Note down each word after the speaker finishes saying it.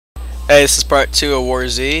Hey, this is part 2 of War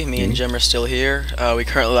Z. Me and Jim are still here. We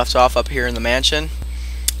currently left off up here in the mansion,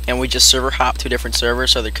 and we just server hopped to different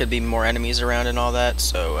servers, so there could be more enemies around and all that,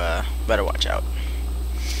 so better watch out.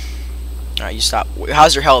 Alright, you stop.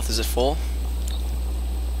 How's your health? Is it full?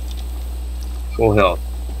 Full health.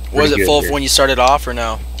 Was it full when you started off, or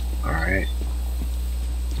no? Alright.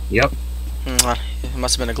 Yep. It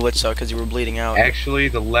must have been a glitch, though, because you were bleeding out. Actually,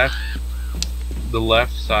 the left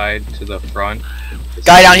side to the front.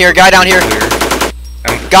 Guy down here, guy down here.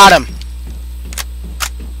 Got him.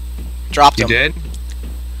 Dropped him. You did?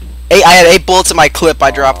 I had 8 bullets in my clip. I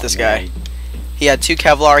dropped this guy. He had 2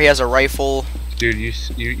 Kevlar. He has a rifle. Dude,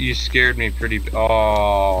 you scared me pretty.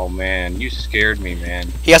 Oh man, you scared me, man.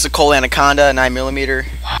 He has a Colt Anaconda, 9mm.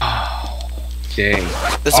 Dang.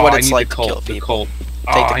 This is what it's like to kill people.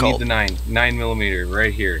 Take the Colt. I need the 9mm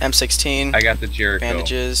right here. M16. I got the Jericho.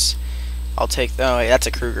 Bandages. I'll take. Oh, wait, that's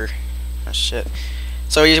a Kruger. Oh shit.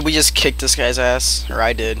 So we just kicked this guy's ass, or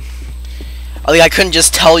I did. I couldn't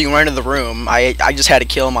just tell you right into the room. I just had to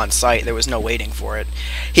kill him on sight. There was no waiting for it.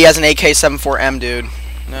 He has an AK-74M, dude.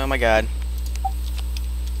 Oh my god.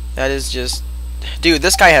 That is just... Dude,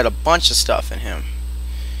 this guy had a bunch of stuff in him.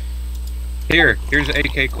 Here's an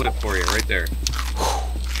AK clip for you, right there.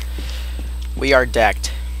 We are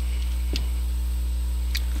decked.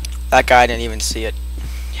 That guy didn't even see it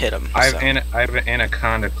hit him. I have an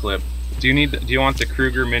Anaconda clip. Do you want the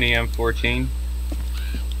Kruger Mini M14?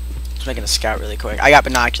 Just making a scout really quick. I got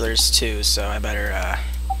binoculars too, so I better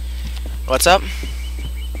What's up?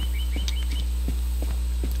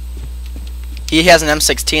 He has an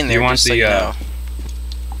M16 there, just so you know.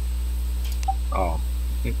 Oh.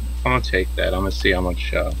 I'm gonna take that. I'm gonna see how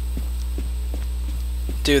much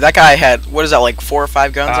Dude, that guy had, what is that, like 4 or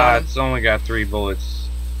 5 guns on him? It's only got 3 bullets.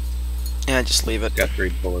 Yeah, just leave it. Got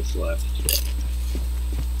 3 bullets left.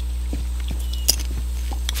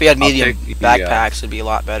 If we had medium backpacks, it'd be a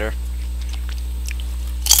lot better.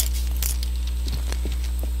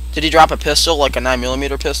 Did he drop a pistol, like a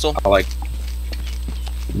 9mm pistol?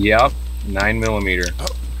 Yep, 9mm. Oh.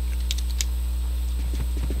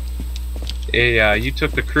 Hey, you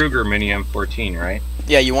took the Kruger Mini M14, right?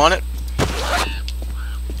 Yeah, you want it?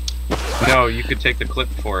 No, you could take the clip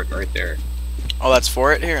for it right there. Oh, that's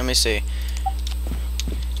for it? Here, let me see.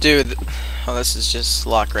 Dude, oh, this is just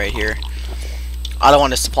luck right here. I don't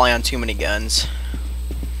want to supply on too many guns.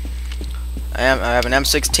 I have an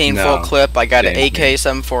M16 full clip. I got an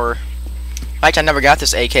AK-74. In fact, I never got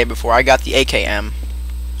this AK before. I got the AKM.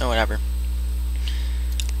 Oh, whatever.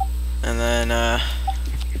 And then,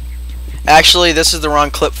 actually, this is the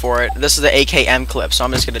wrong clip for it. This is the AKM clip, so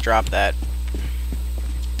I'm just gonna drop that.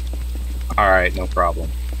 Alright, no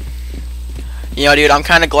problem. You know, dude, I'm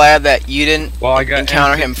kind of glad that you didn't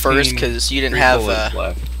encounter him M16, first, because you didn't have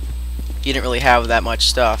you didn't really have that much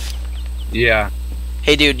stuff. Yeah.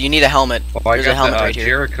 Hey, dude, you need a helmet. Well, There's a helmet right here.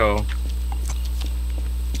 Jericho.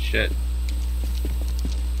 Shit.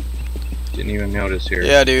 Didn't even notice here.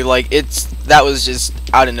 Yeah, dude, like, that was just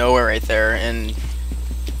out of nowhere right there, and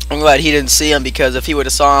I'm glad he didn't see him, because if he would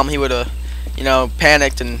have saw him, he would have, you know,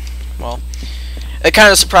 panicked, and, well, it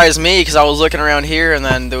kind of surprised me, because I was looking around here, and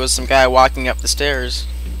then there was some guy walking up the stairs.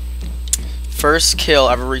 First kill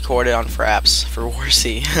ever recorded on Fraps for War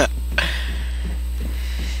Z.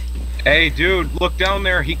 Hey, dude, look down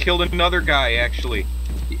there. He killed another guy, actually.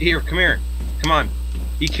 Here, come here. Come on.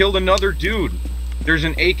 He killed another dude. There's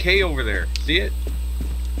an AK over there. See it?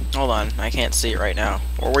 Hold on. I can't see it right now.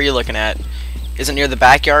 Or where are you looking at? Is it near the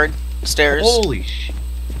backyard stairs? Holy sh...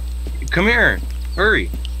 Come here. Hurry.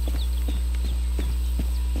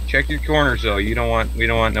 Check your corners, though. We don't want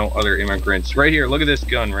no other immigrants. Right here. Look at this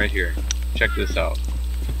gun right here. Check this out.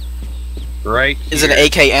 Right here. Is it an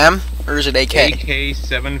AKM? Or is it AK?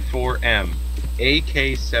 AK-74M.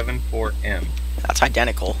 AK-74M. That's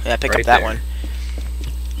identical. Yeah, pick right up that there. one.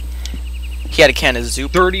 He had a can of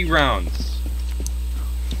Zoop. 30 rounds.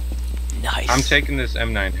 Nice. I'm taking this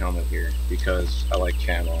M9 helmet here because I like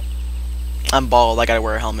camo. I'm bald. I gotta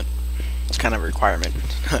wear a helmet. It's kind of a requirement.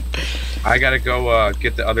 I gotta go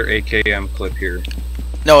get the other AKM clip here.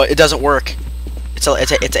 No, it doesn't work. It's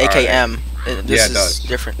AKM. Right. This it does.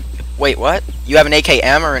 Different. Wait, what? You have an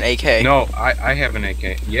AKM or an AK? No, I have an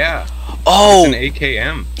AK. Yeah. Oh. It's an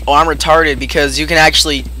AKM. Oh, I'm retarded, because you can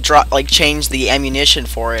actually change the ammunition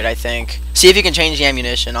for it, I think. See if you can change the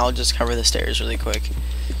ammunition. I'll just cover the stairs really quick.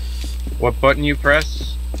 What button you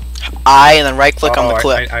press? I, and then right click on the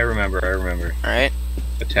clip. I remember. Alright.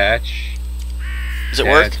 Attach. Does it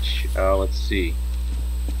work? Let's see.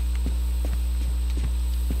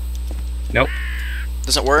 Nope.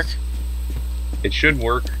 Does it work? It should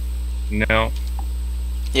work. No.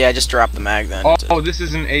 Yeah, just drop the mag then. Oh, this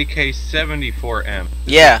is an AK-74M.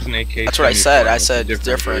 Yeah, This is an AK-74M. that's what I said. I It's a said it's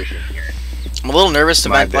different. version. I'm a little nervous to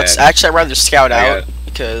My vent. Let's bad. actually, I'd rather scout I out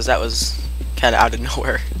because that was kind of out of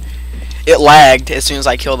nowhere. It lagged as soon as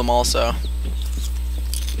I killed them also.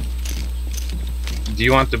 Do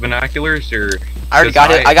you want the binoculars or? I already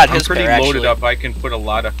got it. I got his I'm pretty pair, loaded actually. up. I can put a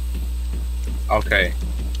lot of. Okay,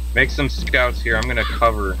 make some scouts here. I'm gonna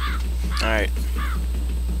cover. All right.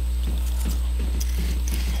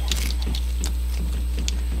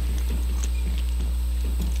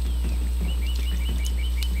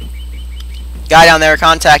 Guy down there,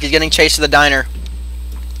 contact. He's getting chased to the diner.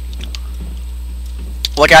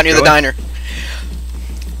 Look out near the Really? diner.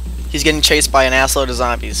 He's getting chased by an assload of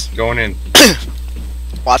zombies. Going in.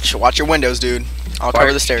 Watch your windows, dude. I'll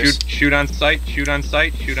cover the stairs. Shoot on sight. Shoot on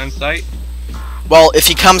sight. Shoot on sight. Well, if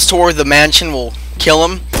he comes toward the mansion, we'll kill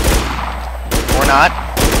him. Or not.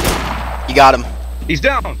 You got him. He's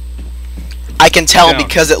down. I can tell Down.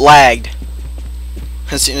 because it lagged.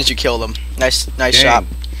 As soon as you killed him. Nice Dang. shot.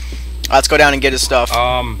 Let's go down and get his stuff.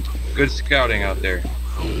 Good scouting out there.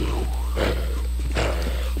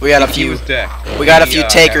 We got a He few. was decked. We got a He, few had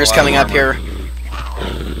takers lot of coming up armor. here.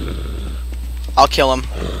 I'll kill him.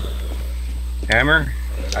 Hammer?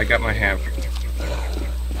 I got my hammer.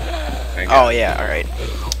 Oh yeah, all right.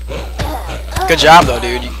 Good job though,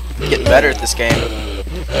 dude. You're getting better at this game.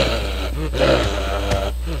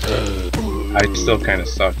 I still kind of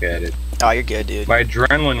suck at it. Oh, you're good, dude. My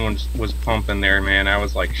adrenaline was pumping there, man. I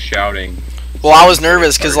was like shouting. Well, I was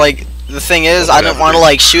nervous because like the thing is, I didn't want to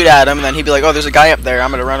like shoot at him, and then he'd be like, "Oh, there's a guy up there.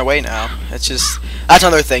 I'm gonna run away now." It's just that's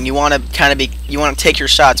another thing. You want to kind of you want to take your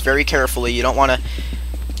shots very carefully. You don't want to,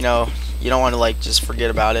 you know, you don't want to like just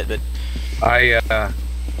forget about it. But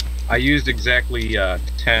I used exactly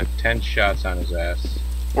 10 shots on his ass.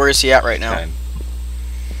 where is he at right now? 10.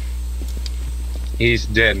 He's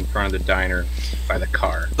dead in front of the diner by the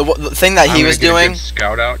car. The thing that he was doing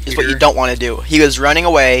scout out is what you don't want to do. He was running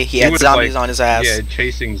away. He had was, zombies like, on his ass. Yeah,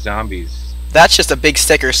 chasing zombies. That's just a big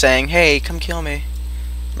sticker saying, "Hey, come kill me.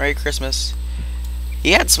 Merry Christmas."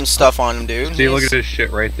 He had some stuff on him, dude. See, look at this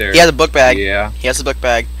shit right there. He has a book bag. Yeah. He has a book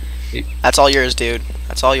bag. That's all yours, dude.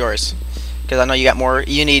 That's all yours. Because I know you got more.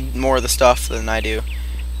 You need more of the stuff than I do.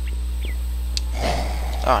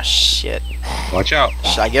 Oh shit! Watch out.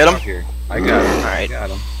 Should I get him? Out here. I got him. All right.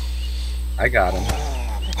 I got him.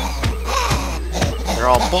 They're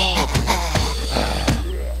all bald.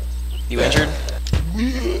 You injured?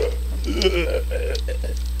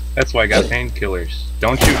 That's why I got painkillers.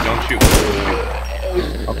 Don't shoot. Don't shoot.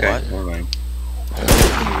 Okay. What? Never mind.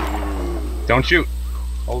 Don't shoot.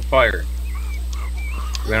 Hold fire.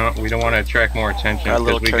 We don't want to attract more attention. Got a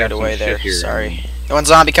little 'cause we carried got some away shit there. here. Sorry. One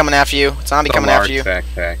zombie coming after you. Zombie It's a coming after large you.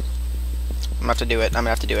 backpack. I'm gonna have to do it. I'm gonna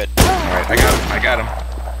have to do it. Alright, I got him. I got him.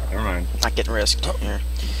 Never mind. Not getting risked. Here.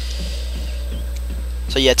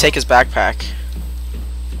 So yeah, take his backpack.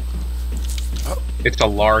 It's a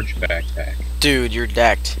large backpack. Dude, you're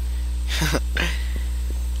decked.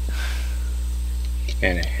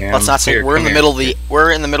 And a ham. Let's not say Here, we're in come the here.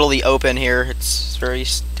 middle of the open here. It's very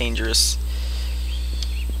dangerous.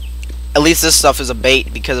 At least this stuff is a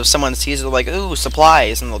bait because if someone sees it, they're like, "Ooh,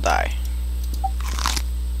 supplies," and they'll die.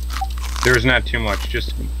 There's not too much,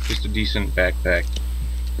 just a decent backpack.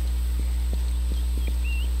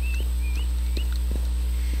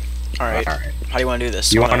 All right. Alright. How do you want to do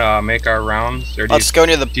this? You want to make our rounds, or Let's go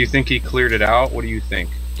near the. do you think he cleared it out? What do you think?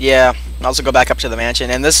 Yeah. I'll also go back up to the mansion,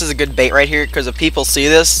 and this is a good bait right here because if people see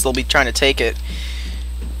this, they'll be trying to take it,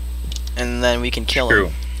 and then we can kill True,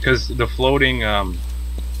 them. because the floating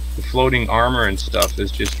armor and stuff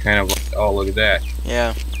is just kind of like, oh, look at that.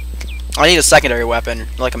 Yeah. I need a secondary weapon,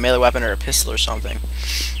 like a melee weapon or a pistol or something.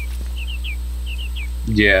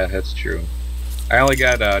 Yeah, that's true. I only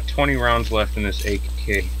got 20 rounds left in this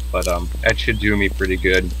AK, but that should do me pretty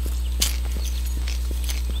good.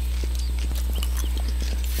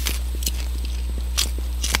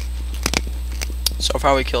 So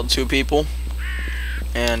far we killed 2 people.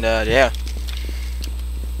 And yeah.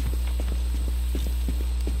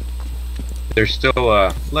 There's still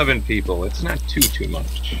 11 people. It's not too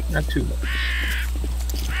much. Not too much.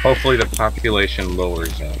 Hopefully the population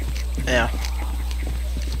lowers up. Yeah.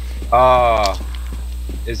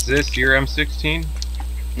 Is this your M16?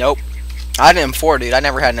 Nope. I had an M4, dude. I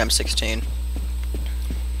never had an M16.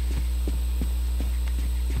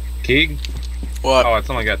 Keeg? What? Oh, it's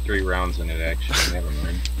only got 3 rounds in it, actually. Never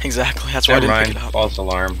mind. Exactly. That's why I Never didn't mind. pick it up. False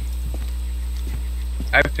alarm.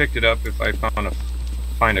 I picked it up if I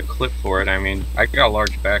find a clip for it. I mean, I got a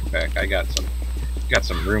large backpack. I got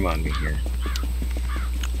some room on me here.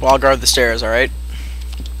 Well, I'll guard the stairs, alright?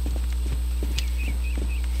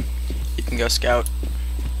 go scout.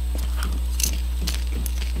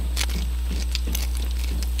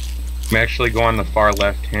 I'm actually going the far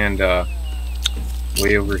left hand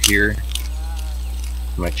way over here.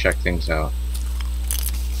 I'm gonna check things out.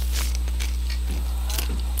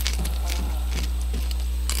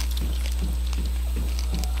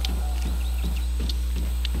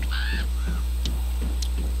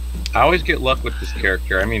 I always get luck with this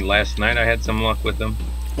character. I mean, last night I had some luck with him.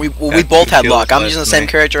 We both had luck. I'm using the same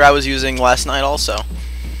character I was using last night also.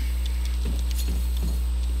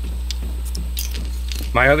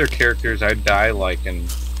 My other characters, I die like in a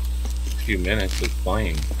few minutes of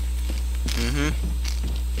playing.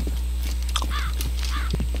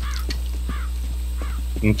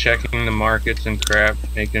 I'm checking the markets and crap,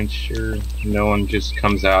 making sure no one just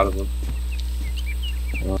comes out of them.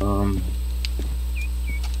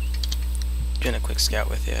 Doing a quick scout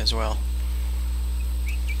with you as well.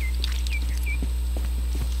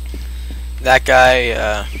 That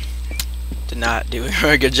guy did not do a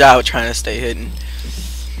very good job of trying to stay hidden.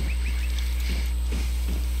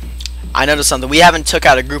 I noticed something. We haven't took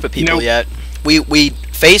out a group of people yet. We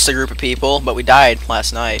faced a group of people, but we died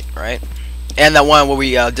last night, right? And that one where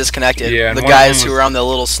we disconnected. Yeah, the guys who were on the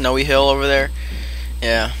little snowy hill over there.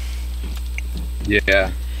 Yeah.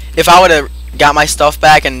 Yeah. If I would have got my stuff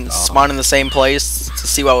back and spawned in the same place to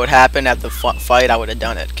see what would happen at the fight, I would have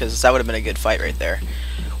done it, because that would have been a good fight right there.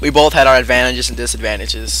 We both had our advantages and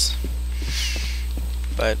disadvantages.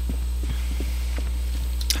 But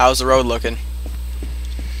how's the road looking?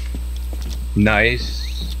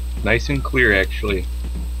 Nice and clear, actually.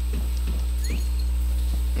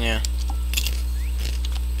 Yeah.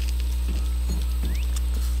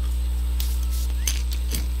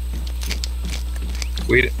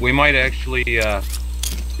 We might actually be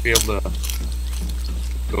able to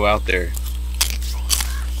go out there.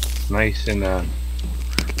 Nice and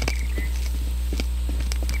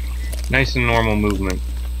normal movement.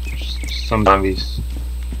 Some zombies.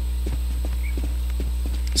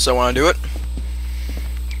 So wanna do it?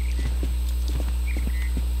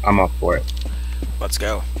 I'm up for it. Let's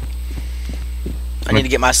go. I need to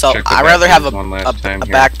get myself. I'd rather have a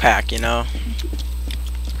backpack, you know.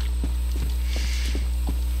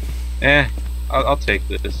 I'll take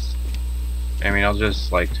this. I mean, I'll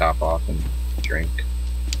just like top off and drink.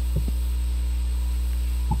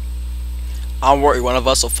 I'll worry one of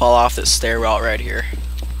us will fall off this stairwell right here.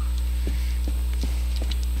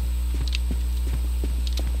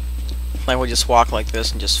 Like we'll just walk like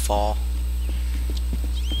this and just fall.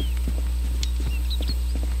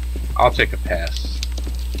 I'll take a pass.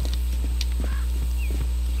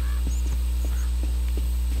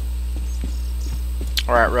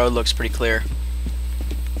 Alright, road looks pretty clear.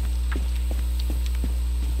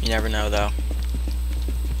 You never know though.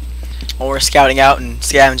 When we're scouting out and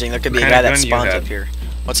scavenging, there could be a guy that spawns up here.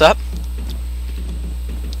 What's up?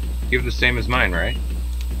 You have the same as mine, right?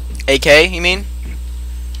 AK, you mean?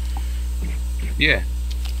 Yeah.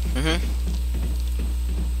 Mm-hmm.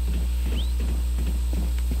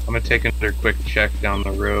 I'm gonna take another quick check down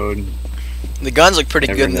the road. The guns look pretty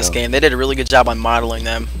good in this game. They did a really good job on modeling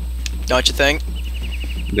them. Don't you think?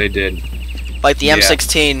 They did. Like the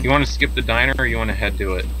M16. You want to skip the diner or you want to head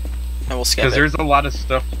to it? And we'll skip it. Because there's a lot of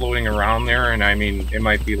stuff floating around there, and I mean, it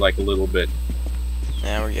might be like a little bit.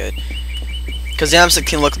 Yeah, we're good. Because the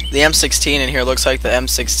M16 in here looks like the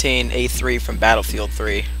M16A3 from Battlefield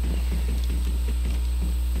 3.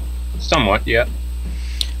 Somewhat, yeah.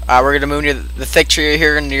 We're gonna move near the thick tree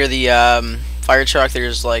here near the fire truck.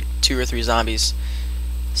 There's like 2 or 3 zombies,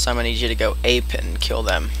 so I'm gonna need you to go ape and kill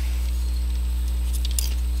them.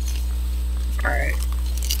 All right.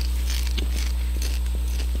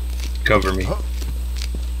 Cover me.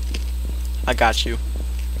 I got you.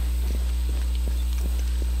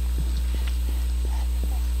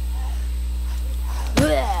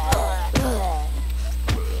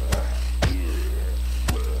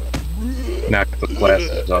 Knock the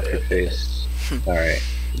glasses off your face. Alright.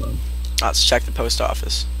 Let's check the post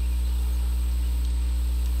office.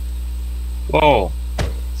 Whoa!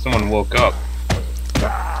 Someone woke up.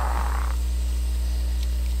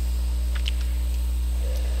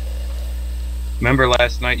 Remember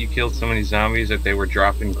last night you killed so many zombies that they were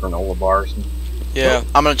dropping granola bars? Yeah,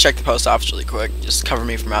 I'm gonna check the post office really quick. Just cover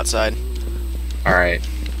me from outside. Alright.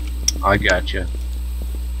 I got you.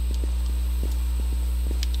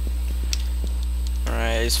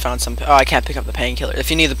 Alright, I just found some. Oh, I can't pick up the painkiller. If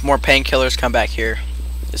you need more painkillers, come back here.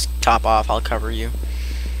 Just top off, I'll cover you.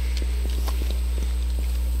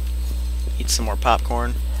 Eat some more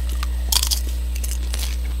popcorn.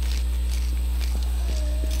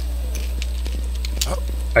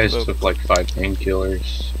 I just took like 5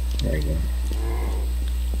 painkillers. There you go.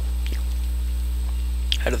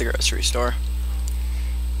 Head to the grocery store.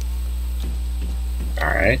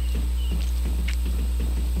 Alright.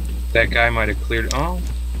 That guy might have cleared. Oh,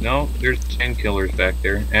 no, there's 10 killers back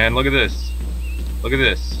there. And look at this. Look at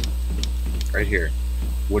this. Right here.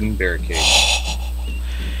 Wooden barricade.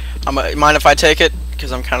 Mind if I take it?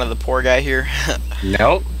 Because I'm kind of the poor guy here.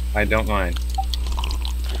 Nope, I don't mind.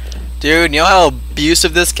 Dude, you know how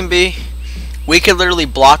abusive this can be? We could literally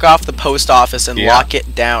block off the post office and lock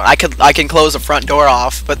it down. I can close the front door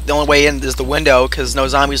off, but the only way in is the window because no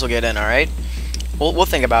zombies will get in. All right, we'll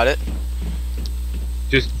think about it.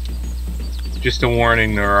 Just a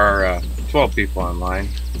warning. There are 12 people online.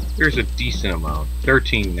 There's a decent amount.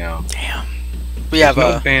 13 now. Damn. We There's have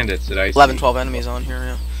no bandits that I 11, see. 12 enemies on here.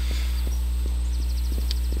 Yeah.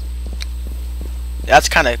 That's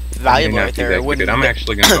kind of valuable right there. I'm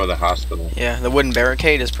actually gonna go to the hospital. Yeah, the wooden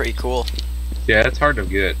barricade is pretty cool. Yeah, it's hard to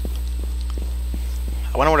get.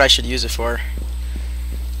 I wonder what I should use it for.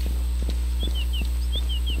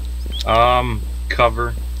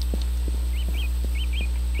 Cover.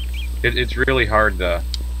 It's really hard to,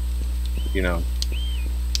 you know.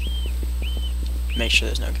 Make sure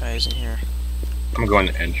there's no guys in here. I'm going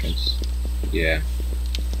to entrance. Yeah.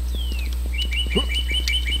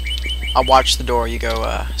 I'll watch the door. You go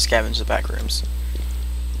scavenge the back rooms.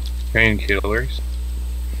 Painkillers.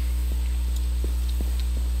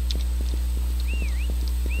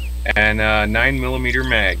 And 9mm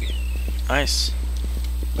mag. Nice.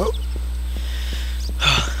 Oh.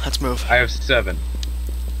 Let's move. I have 7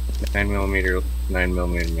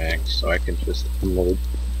 9mm mags, so I can just load.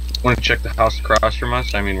 Want to check the house across from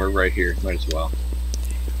us? I mean, we're right here. Might as well.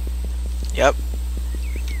 Yep.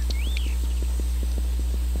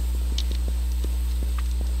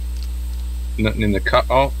 Nothing in the cup.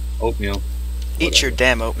 Oh, oatmeal. Eat your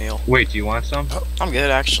damn oatmeal. Wait, do you want some? I'm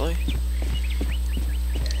good, actually.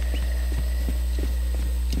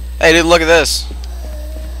 Hey, dude, look at this.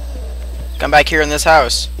 Come back here in this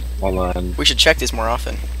house. Hold on. We should check these more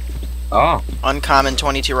often. Oh. Uncommon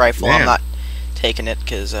 22 rifle. Man. I'm not taking it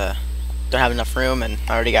because don't have enough room and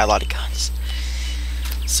I already got a lot of guns.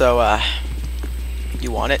 So,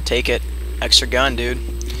 you want it? Take it. Extra gun, dude.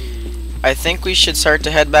 I think we should start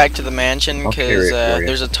to head back to the mansion because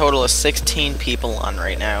there's a total of 16 people on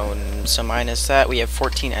right now, and so minus that, we have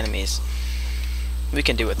 14 enemies. We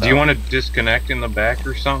can do it though. Do you want to disconnect in the back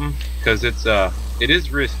or something? Because it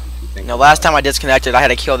is risky. If you think no, last time I disconnected, I had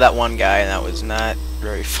to kill that one guy, and that was not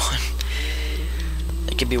very fun.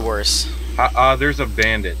 It could be worse. There's a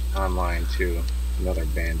bandit online too. Another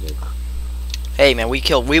bandit. Hey man, we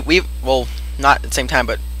well, not at the same time,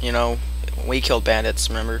 but you know, we killed bandits.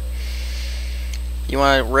 Remember? You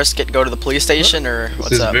want to risk it? Go to the police station, or what's up?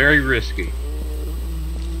 This is very risky.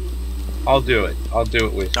 I'll do it. I'll do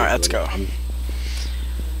it with you. All right, let's go.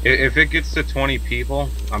 If it gets to 20 people,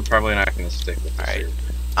 I'm probably not going to stick with this. Alright.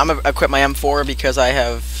 I'm going to equip my M4 because I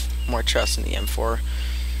have more trust in the M4.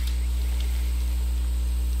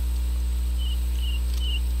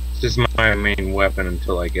 This is my main weapon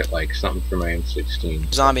until I get like something for my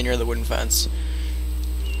M16. Zombie near the wooden fence.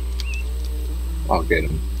 I'll get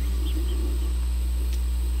him.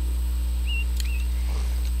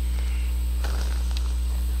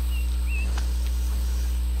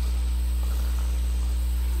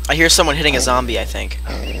 I hear someone hitting a zombie, I think.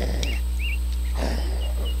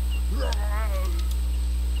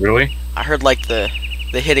 Really? I heard like the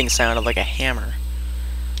hitting sound of like a hammer.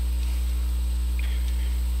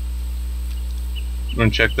 You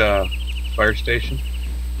want to check the fire station?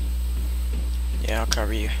 Yeah, I'll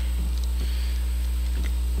cover you.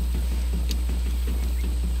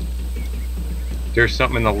 There's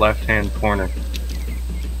something in the left-hand corner.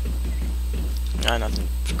 Nothing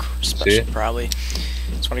special, probably.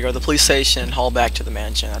 Just want to go to the police station and haul back to the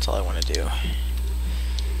mansion. That's all I want to do.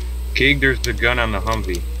 Keeg, there's the gun on the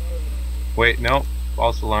Humvee. Wait, no.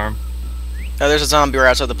 False alarm. Oh, there's a zombie right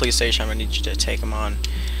outside the police station. I'm going to need you to take him on.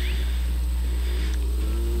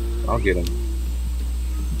 I'll get him.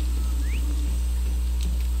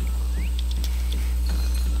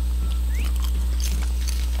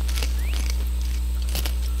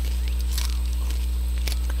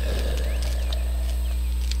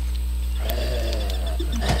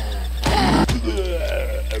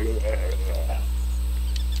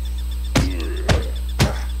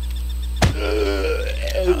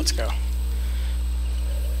 Let's go.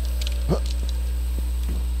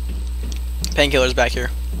 Painkillers back here.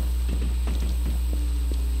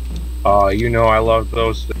 You know I love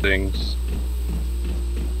those things.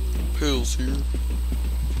 Pills here.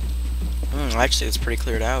 Actually, it's pretty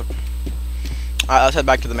cleared out. Alright, let's head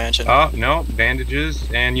back to the mansion. Oh, no, bandages,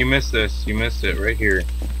 and you missed this. You missed it right here.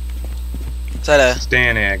 Is that a...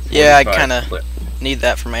 Stanag. Yeah, I kinda need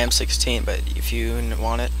that for my M16, but if you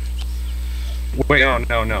want it. Wait, oh,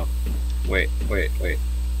 no. Wait.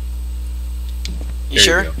 You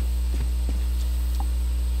sure? Go.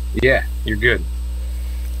 Yeah, you're good.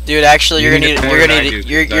 Dude, actually, you're gonna need to take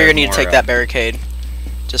more, that barricade,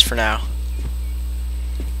 just for now.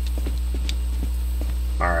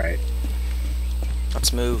 All right.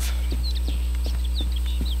 Let's move.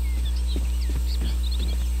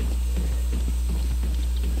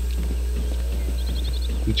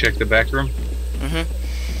 You check the back room?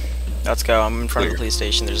 Let's go. I'm in front of the police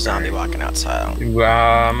station. There's a zombie walking outside. I'm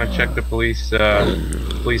gonna check the police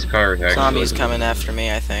car. Actually. Zombie's coming after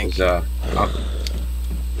me, I think. You're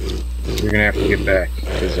gonna have to get back.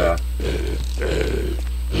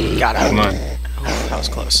 Got him. Come on. Oh, that was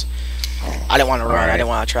close. I didn't want to run. Right. I didn't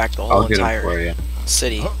want to track the whole entire for you.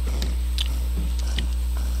 city.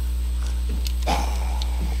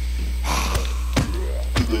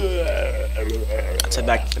 Let's head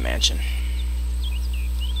back to the mansion.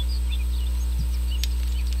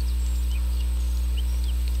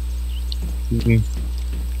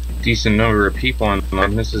 Decent number of people on.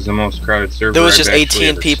 This is the most crowded server. There was just I've actually 18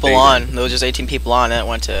 ever people stayed on. in. There was just 18 people on, and it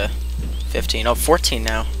went to 15. Oh, 14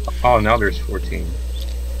 now. Oh, now there's 14.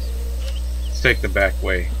 Let's take the back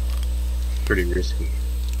way. Pretty risky.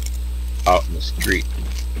 Out in the street.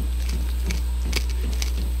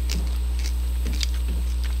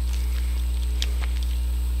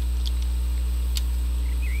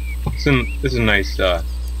 This is a nice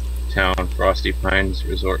town, Frosty Pines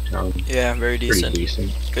Resort town. Yeah, very decent. Pretty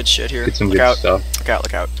decent. Good shit here. Get some Look good out. stuff. Look out,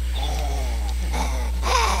 look out.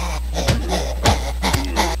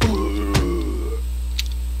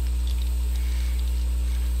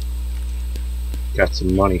 Got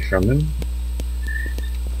some money from them.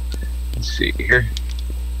 Let's see here.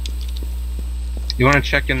 You want to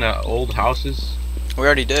check in the old houses? We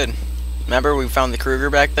already did. Remember we found the Kruger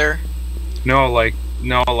back there? No, like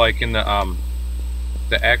in the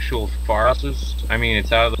actual farmhouses. I mean,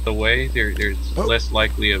 it's out of the way. There's less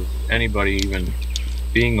likely of anybody even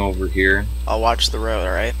being over here. I'll watch the road,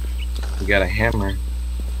 alright? We got a hammer.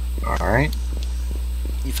 Alright.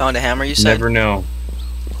 You found a hammer, you said? Never know.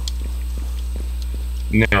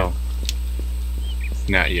 No.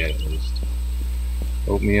 Not yet, at least.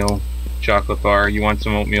 Oatmeal, chocolate bar. You want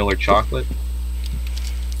some oatmeal or chocolate?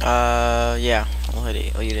 Yeah. I'll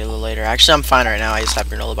eat it a little later. Actually, I'm fine right now. I just have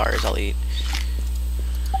granola bars. I'll eat.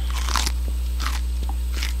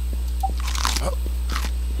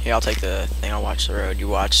 Yeah, I'll take the thing. I'll watch the road. You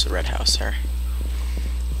watch the red house there.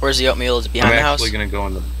 Where's the oatmeal? Is it behind the house? I'm actually gonna go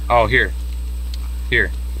in the... Oh, here.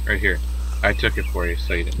 Here. Right here. I took it for you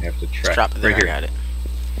so you didn't have to track. Just drop it there. Right here. I got it.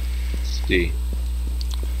 See.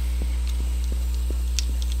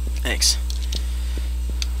 Thanks.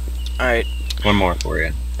 Alright. One more for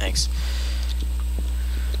you. Thanks.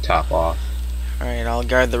 Top off. Alright, I'll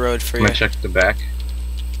guard the road for I'm you. gonna check the back.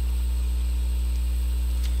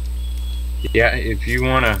 Yeah, if you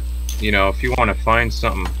wanna, if you wanna find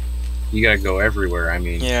something, you gotta go everywhere. I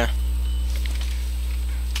mean, Yeah.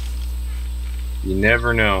 You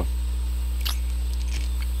never know.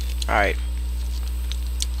 Alright.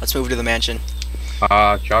 Let's move to the mansion.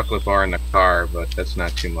 Chocolate bar in the car, but that's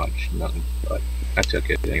not too much. Nothing. But I took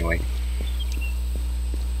it anyway.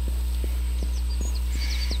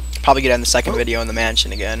 Probably get on the second video in the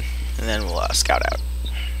mansion again, and then we'll scout out.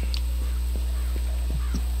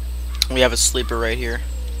 We have a sleeper right here.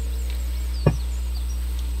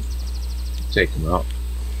 Take him out.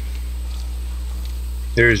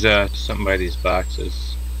 There's something by these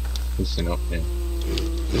boxes. It's an opening.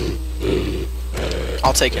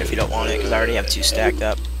 I'll take it if you don't want it, because I already have 2 stacked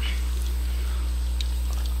up.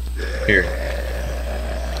 Here.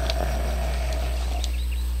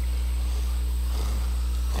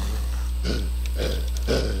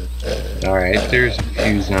 Alright, there's a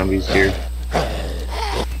few zombies here.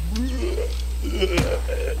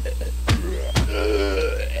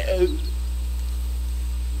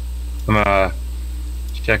 I'm gonna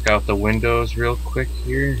check out the windows real quick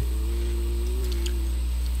here.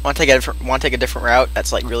 Want to take a different route?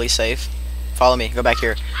 That's like really safe. Follow me. Go back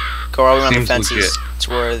here. Go all around the Seems fences legit. to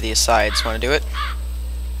where the sides. Want to do it?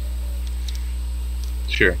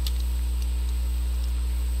 Sure.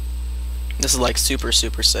 This is like super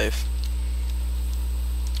safe.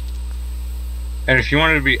 And if you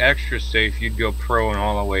wanted to be extra safe, you'd go prone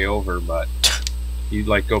all the way over, but you'd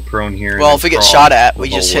like go prone here. Well, and if we get crawl shot at, the we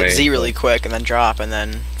just whole hit way, Z really but- quick and then drop and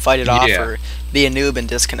then fight it off Yeah. or be a noob and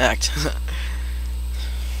disconnect.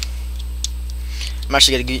 I'm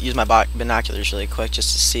actually gonna use my binoculars really quick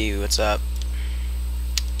just to see what's up.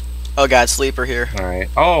 Oh god, sleeper here. Alright.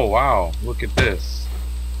 Oh, wow. Look at this.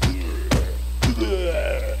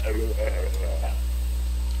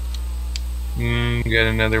 Got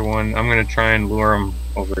another one. I'm gonna try and lure him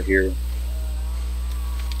over here.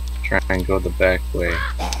 Try and go the back way.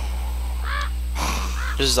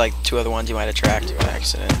 There's like 2 other ones you might attract to an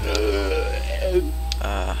accident.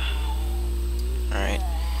 Alright.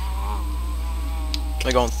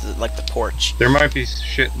 I'm going through like the porch. There might be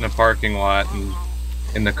shit in the parking lot and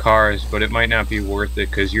in the cars, but it might not be worth it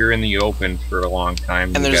because you're in the open for a long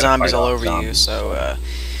time. And there's zombies all over you, so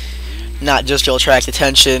not just you'll attract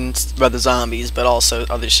attention by the zombies, but also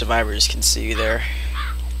other survivors can see you there.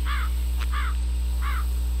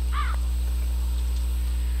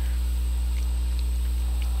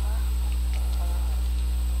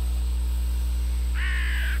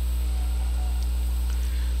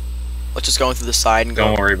 Let's just go through the side and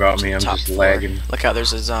Don't go worry about to me, the I'm top just floor. lagging. Look how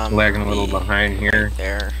there's a zombie. Lagging a little behind here. Right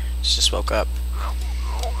there. Just woke up.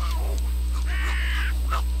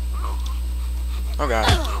 Oh god.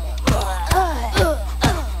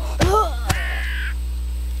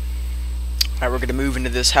 Alright, we're gonna move into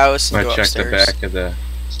this house and I'm go gonna check upstairs. the back of the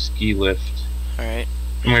ski lift. Alright.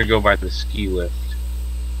 I'm gonna go by the ski lift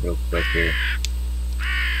real quick here.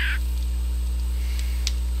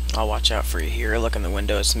 I'll watch out for you here. Look in the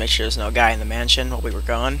windows to make sure there's no guy in the mansion while we were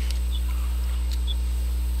gone.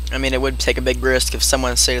 I mean, it would take a big risk if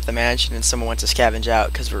someone stayed at the mansion and someone went to scavenge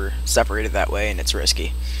out because we're separated that way and it's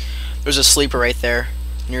risky. There's a sleeper right there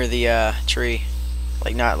near the tree.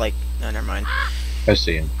 Like, not like... No, never mind. I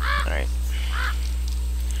see him. Alright.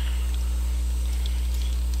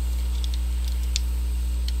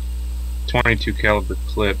 .22 caliber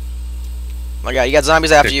clip. Oh my god, you got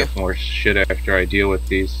zombies after Pick you. up more shit after I deal with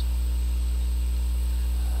these.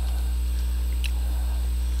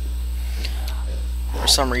 For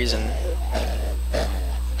some reason,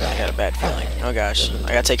 I got a bad feeling. Oh gosh, I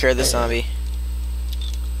gotta take care of this zombie.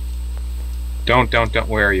 Don't.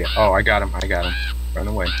 Where are you? Oh, I got him. Run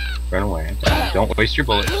away. Don't waste your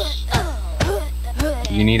bullets.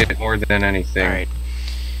 You need it more than anything. Alright.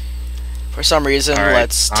 For some reason, All right,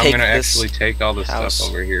 let's take I'm gonna this actually take all this house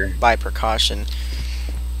stuff over here. by precaution.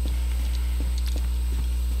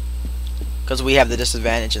 Because we have the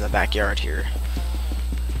disadvantage in the backyard here.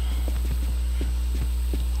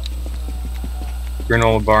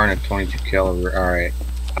 Granola bar and a .22 caliber. Alright.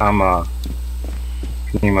 I'm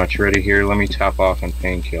pretty much ready here. Let me top off on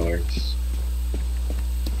painkillers.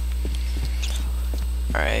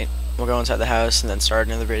 Alright, we'll go inside the house and then start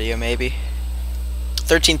another video maybe.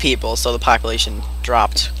 13 people, so the population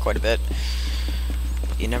dropped quite a bit.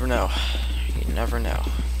 You never know. You never know.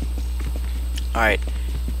 Alright.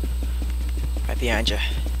 Right behind you.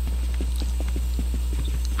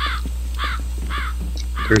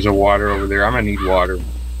 There's a water over there. I'm gonna need water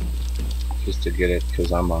just to get it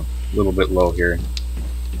because I'm a little bit low here.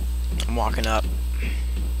 I'm walking up.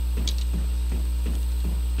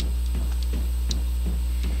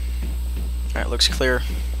 Alright, looks clear.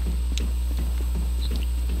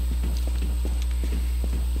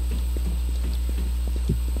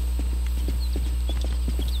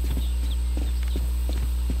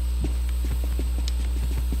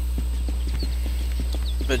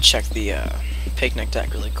 I'm gonna check the picnic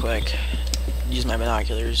deck really quick. Use my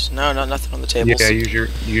binoculars. No, nothing on the tables. Yeah,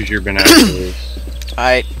 use your binoculars.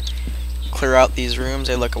 Alright, clear out these rooms.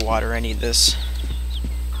 Hey, look at water. I need this.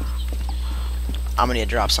 I'm gonna need to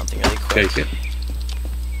drop something really quick. Take it.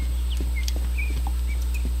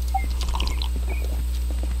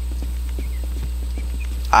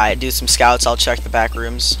 I do some scouts. I'll check the back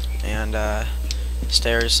rooms and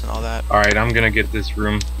stairs and all that. Alright, I'm gonna get this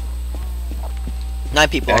room. 9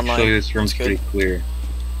 people online. Actually, this room's That's good. pretty clear.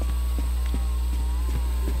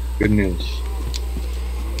 Good news.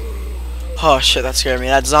 Oh shit, that scared me.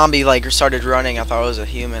 That zombie like started running. I thought it was a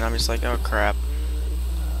human. I'm just like, oh crap.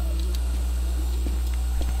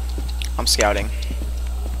 I'm scouting.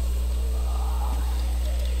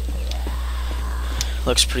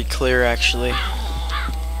 Looks pretty clear actually.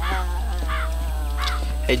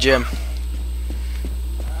 Hey Jim.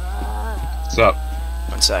 What's up?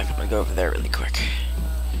 One sec, I'm gonna go over there really quick.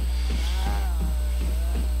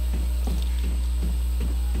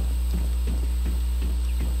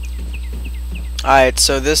 Alright,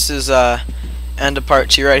 so this is end of part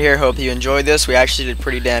 2 right here. Hope you enjoyed this. We actually did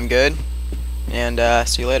pretty damn good. And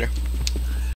see you later.